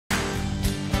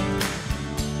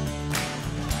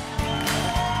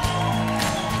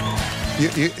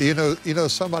You know,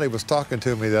 somebody was talking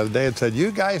to me the other day and said,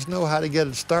 "You guys know how to get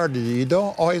it started. You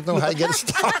don't always know how to get it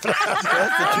stopped."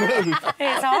 That's the truth.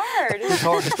 It's hard. It's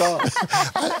hard to stop.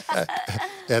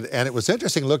 And it was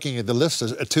interesting looking at the list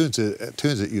of tunes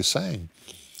that you sang.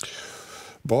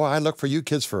 Boy, I look for you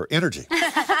kids for energy.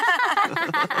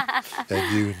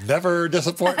 And you never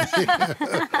disappoint me.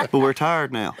 But we're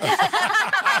tired now.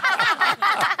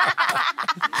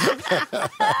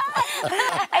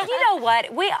 And you know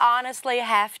what? We honestly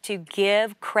have to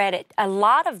give credit. A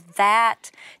lot of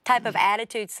that type of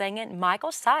attitude singing,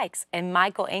 Michael Sykes and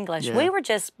Michael English. Yeah. We were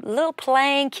just little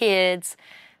plain kids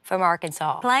from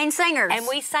Arkansas. Plain singers. And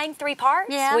we sang 3 parts.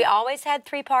 Yeah. We always had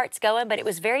 3 parts going, but it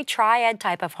was very triad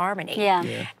type of harmony.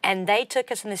 Yeah. And they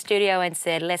took us in the studio and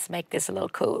said, let's make this a little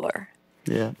cooler.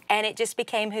 Yeah. And it just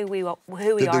became who we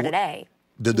are today.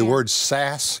 Did the word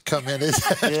sass come in?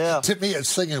 Yeah. To me, it's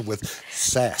singing with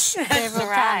sass. Several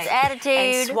Right. times. Attitude.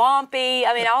 And swampy.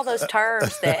 I mean, all those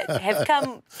terms that have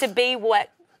come to be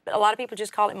what a lot of people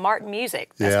just call it Martin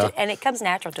music. And it comes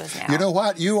natural to us now. You know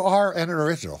what? You are an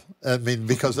original. I mean,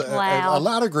 because Wow. a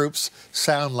lot of groups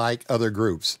sound like other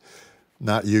groups.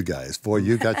 Not you guys. Boy,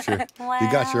 you got your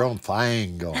you got your own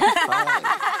thing going.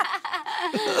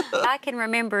 I can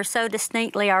remember so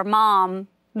distinctly our mom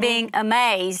being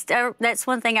amazed. That's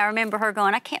one thing I remember her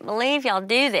going, I can't believe y'all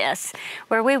do this,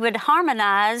 where we would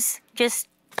harmonize just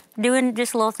doing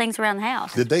just little things around the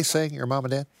house. Did they sing, your mom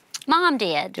and dad? Mom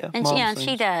did, Yeah, and Mom she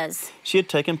sings. does. She had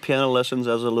taken piano lessons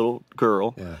as a little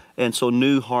girl, and so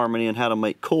knew harmony and how to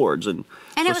make chords. And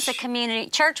And so it was a community.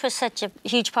 Church was such a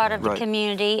huge part of the Right.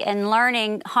 community, and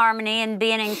learning harmony and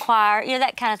being in choir, you know,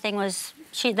 that kind of thing was.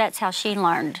 That's how she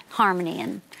learned harmony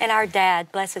And our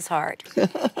dad, bless his heart,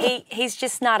 he's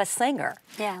just not a singer.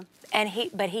 Yeah. And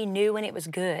but he knew when it was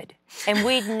good. And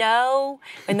we'd know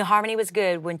when the harmony was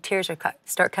good when tears would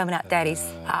start coming out Daddy's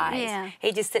eyes. Yeah.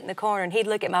 He'd just sit in the corner and he'd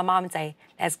look at my mom and say,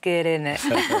 that's good, isn't it?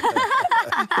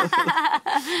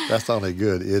 That's only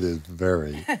good. It is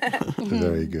very,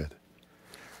 very good.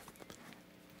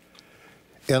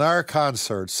 In our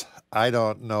concerts, I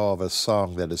don't know of a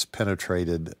song that has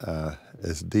penetrated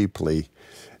as deeply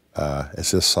as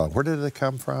this song. Where did it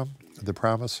come from, The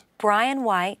Promise? Brian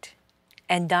White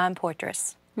and Don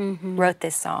Portress wrote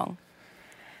this song.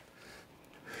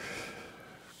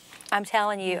 I'm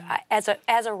telling you, as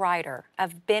a writer,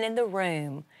 I've been in the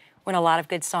room when a lot of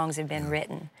good songs have been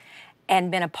written and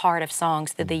been a part of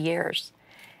songs through the years.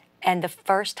 And the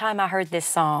first time I heard this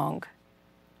song,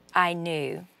 I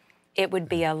knew it would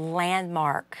be a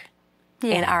landmark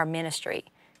in our ministry,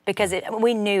 because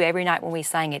we knew every night when we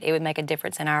sang it, it would make a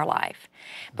difference in our life.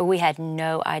 But we had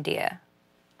no idea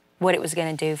what it was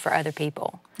going to do for other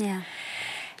people. Yeah.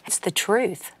 It's the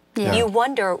truth. Yeah. You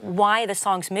wonder why the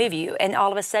songs move you, and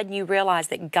all of a sudden you realize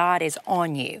that God is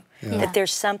on you, that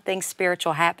there's something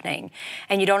spiritual happening,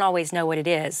 and you don't always know what it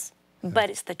is,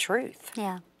 but it's the truth.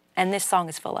 Yeah. And this song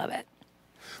is full of it.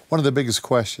 One of the biggest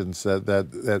questions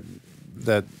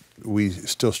that we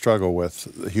still struggle with,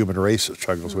 the human race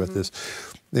struggles with, is,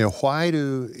 why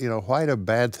do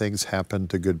bad things happen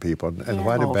to good people, and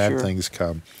why do bad things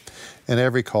come? And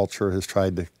every culture has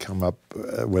tried to come up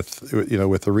with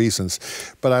the reasons.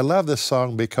 But I love this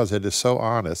song because it is so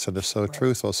honest and it's so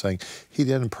truthful, saying he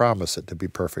didn't promise it to be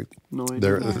perfect. No, he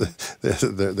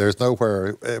There's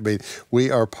nowhere. I mean,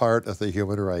 we are part of the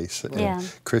human race.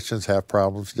 And Christians have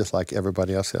problems just like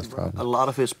everybody else has problems. a lot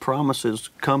of his promises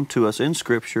come to us in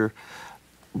Scripture,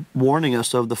 warning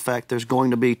us of the fact there's going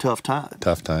to be tough times.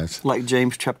 Tough times. Like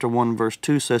James chapter 1, verse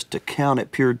 2 says, to count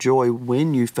it pure joy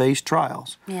when you face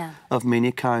trials of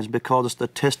many kinds, because it's the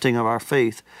testing of our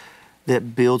faith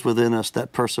that builds within us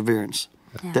that perseverance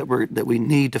that we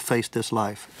need to face this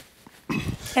life.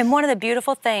 And one of the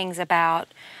beautiful things about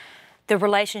the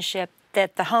relationship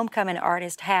that the homecoming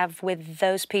artists have with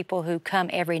those people who come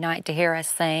every night to hear us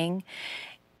sing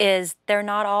is they're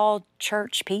not all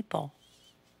church people.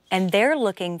 And they're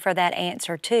looking for that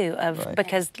answer too,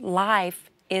 because life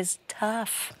is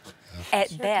tough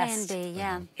at best. Can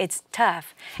be, It's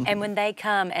tough. And when they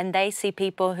come and they see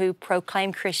people who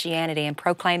proclaim Christianity and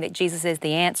proclaim that Jesus is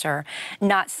the answer,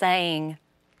 not saying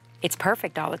it's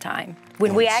perfect all the time,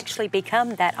 when we actually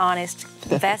become that honest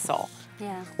vessel.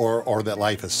 Or that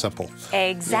life is simple.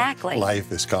 Exactly. Life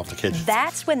is complicated.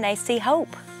 That's when they see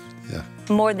hope.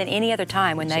 More than any other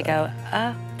time, when they go,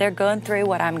 oh, they're going through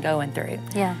what I'm going through.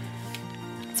 Yeah.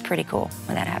 It's pretty cool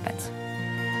when that happens.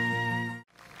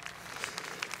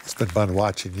 It's been fun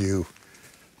watching you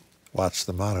watch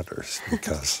the monitors,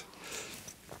 because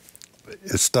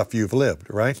it's stuff you've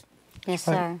lived, right? Yes,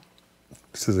 sir.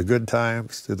 Through the good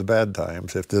times, through the bad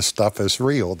times. If this stuff is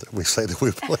real, we say that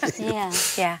we believe.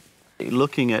 Yeah.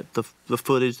 looking at the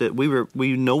footage that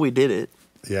we know we did it.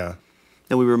 Yeah.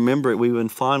 And we remember it. We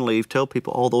would finally tell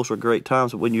people, "Oh, those were great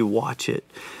times." But when you watch it,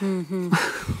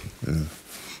 yeah.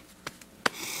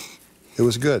 It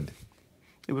was good.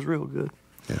 It was real good.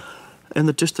 Yeah.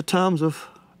 And just the times of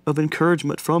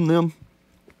encouragement from them,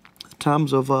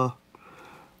 times of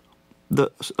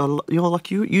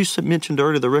like you mentioned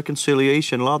earlier, the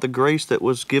reconciliation, a lot of the grace that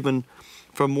was given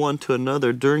from one to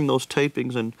another during those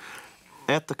tapings and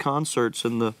at the concerts,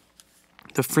 and the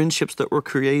friendships that were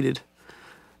created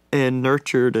and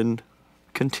nurtured and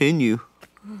continue,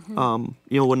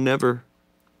 will never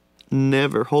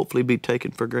hopefully be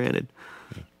taken for granted.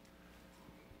 Yeah.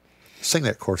 Sing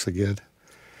that chorus again.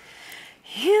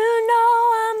 You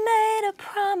know I made a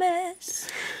promise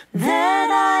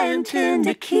that I intend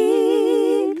to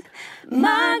keep.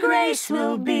 My grace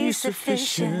will be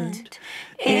sufficient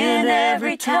in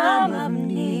every time of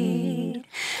need.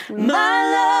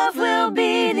 My love will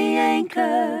be the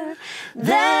anchor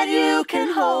that you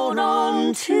can hold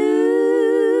on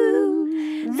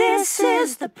to. This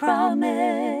is the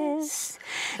promise.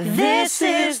 This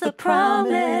is the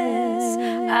promise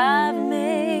I've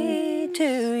made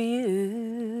to you.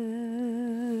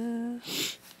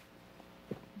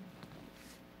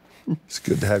 It's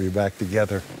good to have you back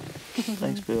together.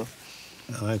 Thanks, Bill.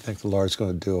 And I think the Lord's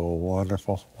going to do a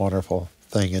wonderful, wonderful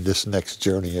thing in this next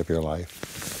journey of your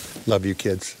life. Love you,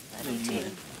 kids. Love you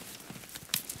too.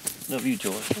 Love you,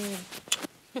 George.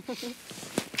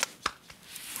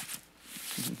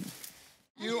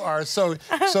 You are so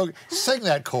sing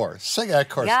that chorus. Sing that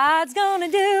chorus. God's gonna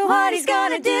do what he's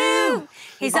gonna do.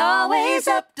 He's always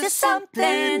up to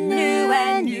something new,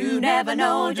 and you never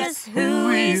know just who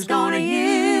he's gonna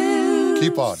use.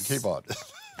 Keep on, keep on.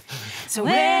 So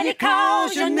when he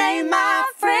calls your name, my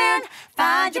friend,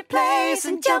 find your place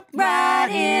and jump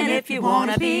right in if you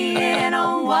wanna be in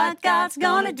on what God's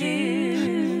gonna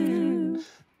do.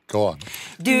 Go on.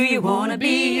 Do you wanna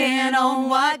be in on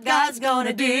what God's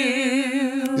gonna do?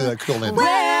 Yeah, cool name. Well,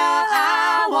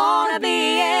 I wanna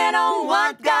be in on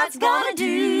what God's gonna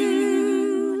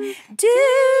do. Do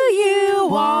you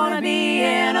wanna be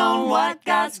in on what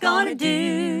God's gonna do?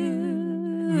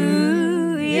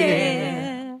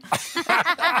 Yeah.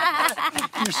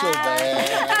 You're so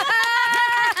bad.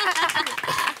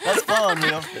 That's fun,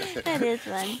 Bill. That is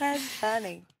fun. That's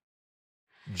funny.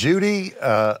 Judy,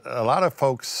 a lot of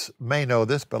folks may know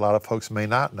this, but a lot of folks may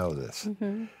not know this.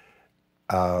 Mm-hmm.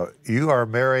 You are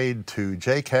married to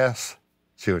J. Cass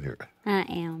Jr. I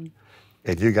am.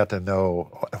 And you got to know,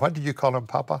 what did you call him,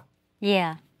 Papa?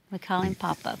 Yeah, we call him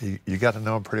Papa. You got to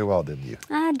know him pretty well, didn't you?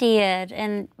 I did,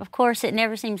 and of course it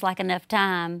never seems like enough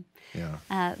time.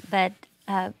 Yeah. But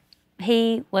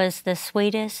he was the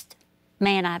sweetest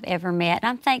man I've ever met.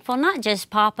 I'm thankful, not just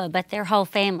Papa, but their whole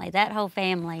family, that whole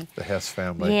family. The Hess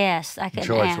family. Yes, I could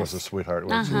George ask. was a sweetheart,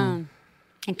 wasn't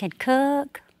And could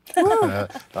cook.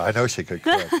 I know she could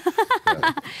cook.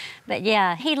 Yeah. But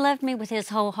yeah, he loved me with his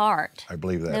whole heart. I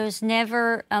believe that. There was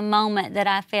never a moment that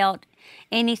I felt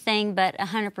anything but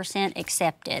 100%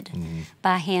 accepted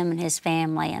by him and his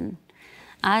family. And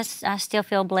I still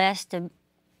feel blessed to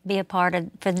be a part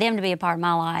of, for them to be a part of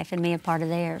my life and me a part of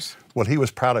theirs. Well, he was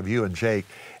proud of you and Jake,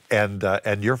 and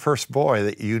your first boy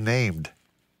that you named,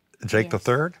 Jake the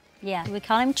Third? Yeah, we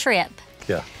call him Trip.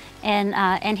 Yeah.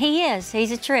 And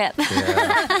he's a trip.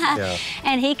 Yeah, yeah.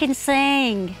 And he can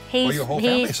sing. Well, your whole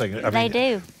family sings. They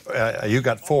do. You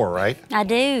got 4, right? I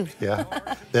do. Yeah.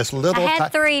 This little. I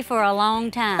had 3 for a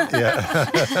long time.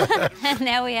 Yeah. And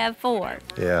now we have 4.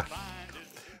 Yeah.